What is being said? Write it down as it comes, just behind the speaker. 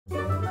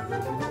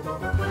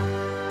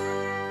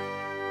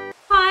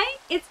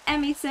it's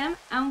EmiSim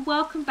and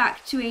welcome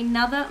back to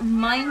another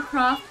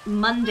Minecraft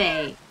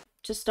Monday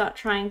to start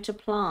trying to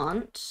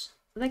plant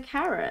the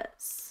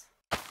carrots.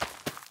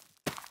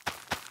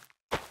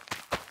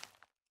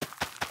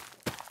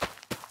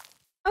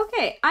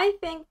 Okay, I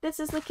think this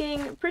is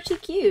looking pretty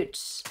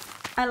cute.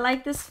 I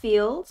like this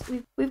field.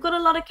 We've got a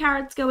lot of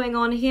carrots going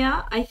on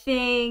here. I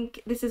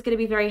think this is going to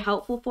be very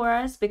helpful for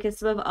us because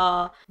some of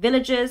our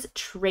villagers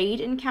trade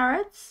in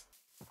carrots.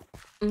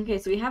 Okay,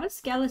 so we have a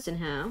skeleton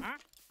here.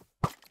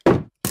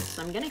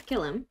 So I'm gonna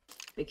kill him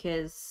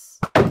because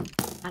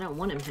I don't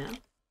want him here.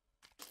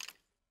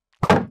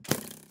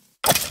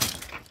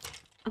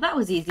 Oh, that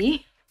was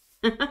easy.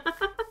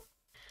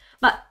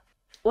 But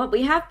what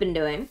we have been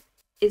doing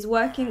is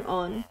working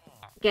on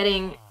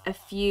getting a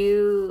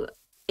few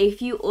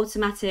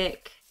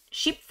automatic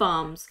sheep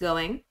farms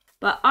going.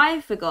 But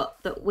I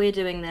forgot that we're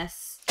doing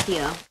this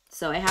here,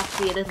 so I have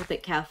to be a little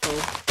bit careful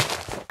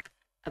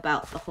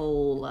about the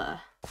whole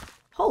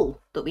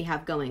hole that we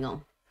have going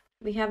on.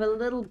 We have a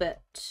little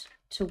bit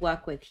to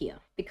work with here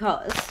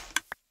because,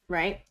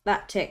 right,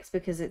 that ticks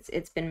because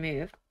it's been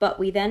moved. But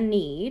we then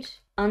need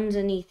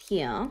underneath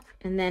here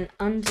and then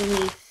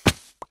underneath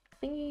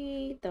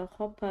thingy, the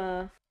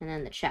hopper, and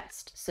then the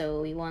chest.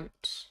 So we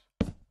want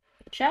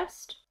the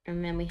chest,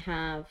 and then we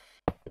have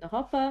the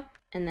hopper,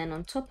 and then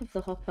on top of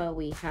the hopper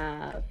we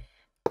have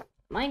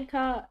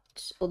minecart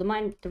or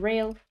the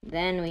rail.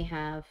 Then we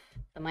have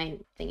the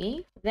mine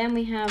thingy. Then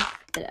we have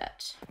the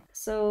dirt.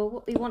 So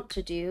what we want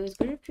to do is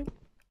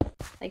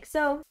like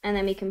so, and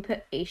then we can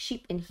put a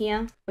sheep in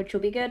here, which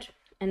will be good.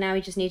 And now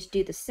we just need to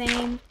do the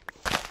same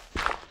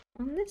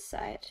on this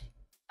side.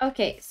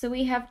 Okay, so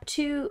we have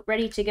 2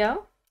 ready to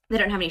go. They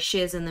don't have any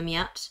shears in them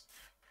yet,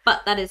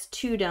 but that is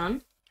 2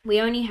 done. We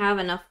only have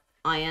enough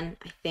iron,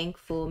 I think,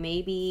 for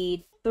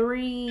maybe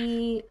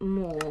 3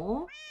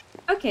 more.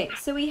 Okay,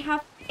 so we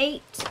have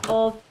 8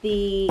 of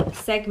the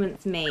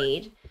segments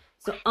made.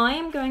 So I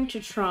am going to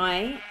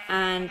try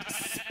and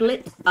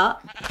split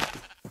up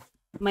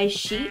my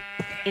sheep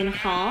in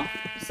half,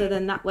 so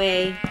then that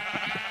way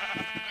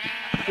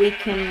we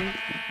can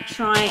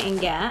try and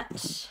get...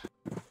 This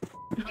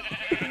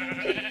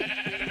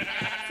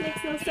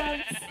makes no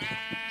sense.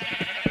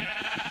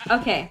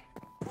 Okay.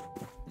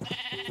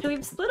 So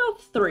we've split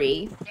off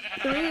 3.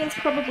 3 is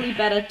probably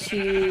better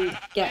to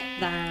get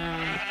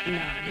than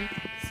 9.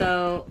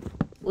 So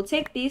we'll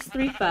take these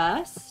 3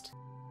 first.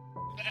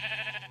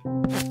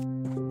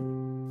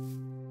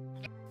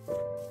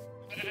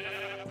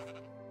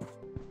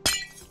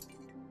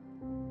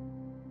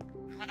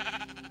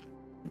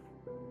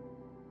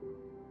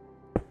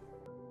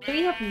 So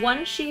we have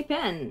 1 sheep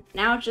in.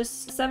 Now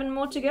just 7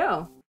 more to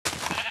go.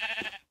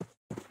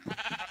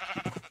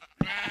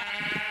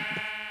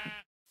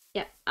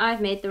 Yep,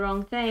 I've made the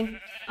wrong thing.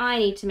 I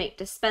need to make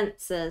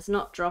dispensers,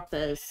 not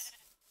droppers.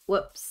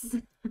 Whoops.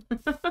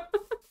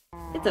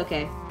 It's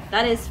okay.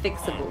 That is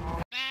fixable.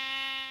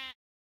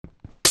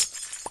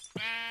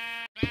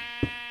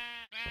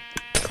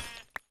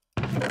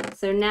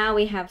 So now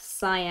we have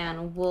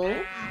cyan wool.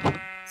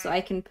 So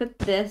I can put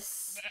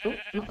this... Oh,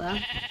 not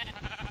there.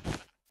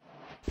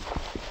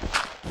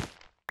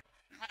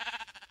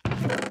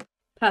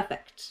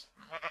 Perfect.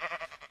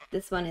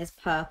 This one is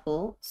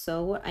purple,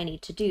 so what I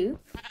need to do...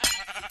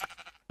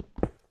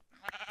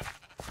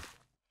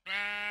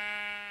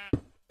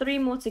 3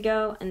 more to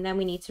go, and then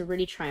we need to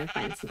really try and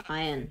find some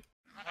iron.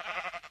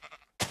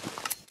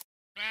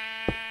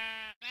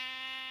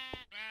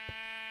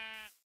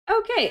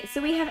 Okay,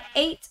 so we have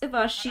 8 of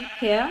our sheep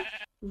here,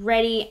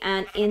 ready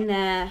and in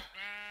their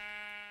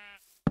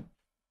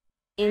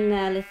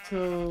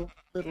little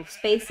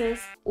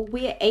spaces.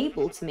 We're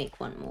able to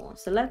make 1 more,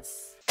 so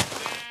let's...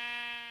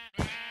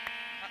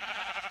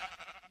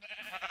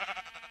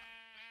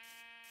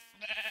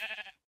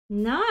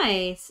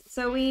 Nice!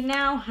 So we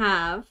now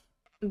have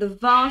the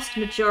vast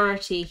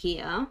majority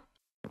here.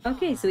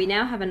 Okay, so we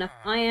now have enough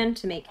iron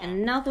to make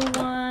another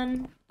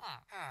one.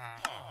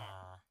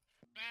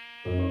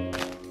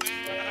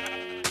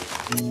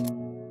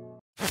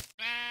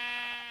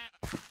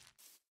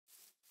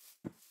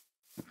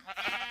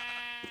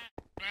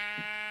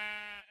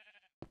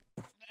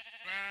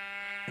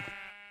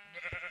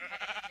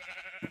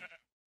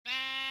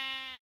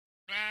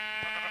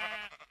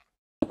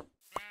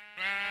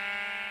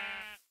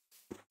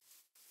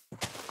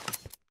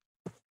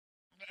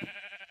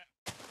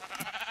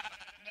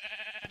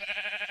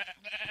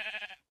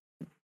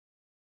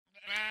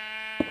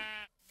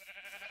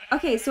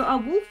 Okay, so our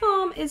wool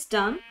farm is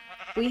done.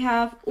 We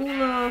have all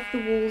of the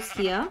wools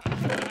here.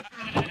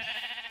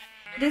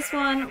 This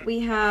one,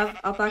 we have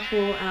our back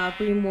wall and our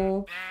green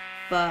wall,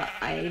 but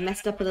I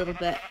messed up a little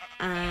bit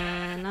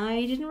and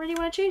I didn't really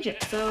want to change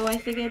it, so I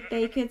figured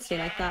they could stay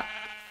like that.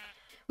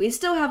 We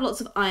still have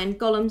lots of iron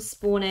golems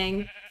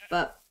spawning,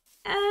 but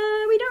we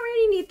don't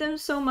really need them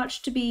so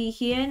much to be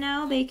here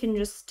now. They can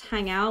just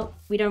hang out.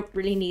 We don't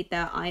really need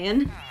their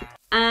iron.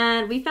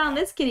 And we found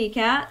this kitty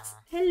cat.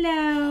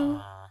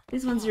 Hello.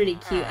 This one's really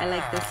cute. I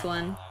like this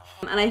one.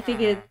 And I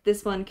figured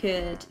this one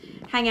could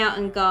hang out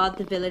and guard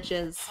the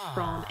villagers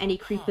from any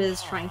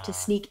creepers trying to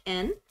sneak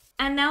in.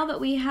 And now that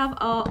we have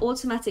our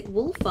automatic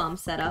wool farm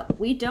set up,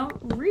 we don't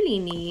really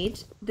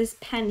need this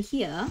pen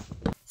here.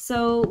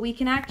 So we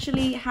can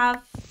actually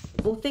have,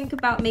 or think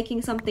about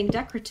making something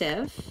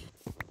decorative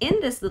in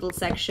this little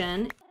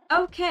section.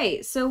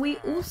 Okay, so we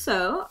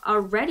also are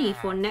ready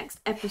for next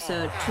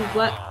episode to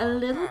work a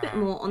little bit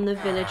more on the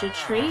villager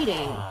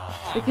trading,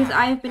 because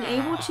I have been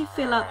able to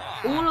fill up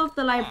all of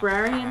the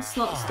librarian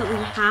slots that we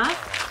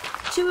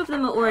have. 2 of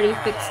them are already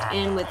fixed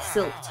in with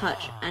Silk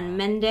Touch and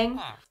Mending.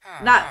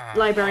 That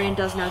librarian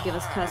does now give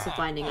us Curse of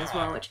Binding as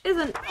well, which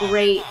isn't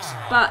great,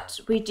 but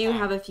we do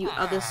have a few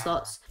other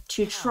slots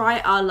to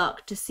try our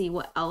luck to see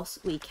what else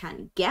we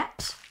can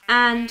get.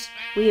 And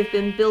we have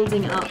been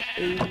building up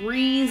a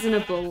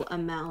reasonable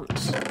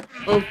amount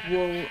of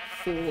wool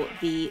for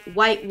the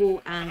white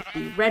wool and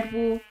the red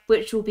wool,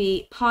 which will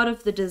be part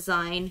of the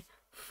design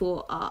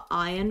for our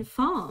iron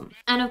farm.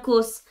 And of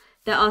course,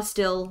 there are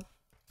still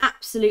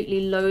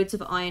absolutely loads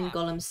of iron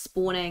golems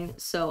spawning,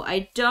 so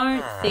I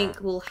don't think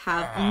we'll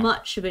have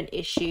much of an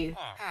issue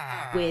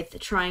with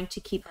trying to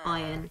keep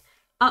iron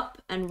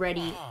up and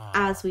ready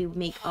as we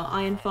make our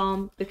iron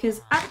farm,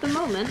 because at the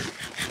moment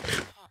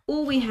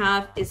all we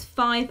have is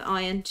 5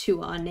 iron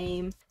to our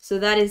name, so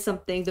that is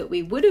something that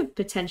we would have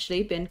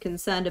potentially been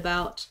concerned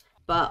about,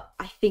 but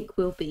I think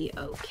we'll be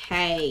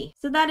okay.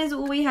 So that is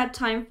all we had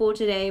time for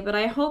today, but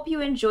I hope you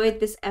enjoyed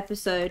this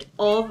episode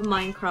of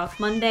Minecraft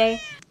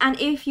Monday. And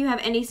if you have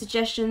any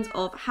suggestions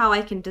of how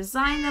I can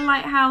design the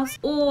lighthouse,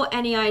 or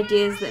any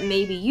ideas that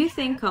maybe you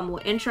think are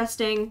more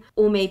interesting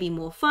or maybe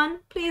more fun,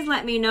 please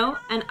let me know,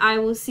 and I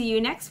will see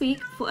you next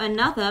week for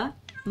another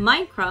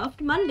Minecraft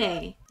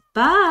Monday.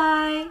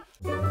 Bye!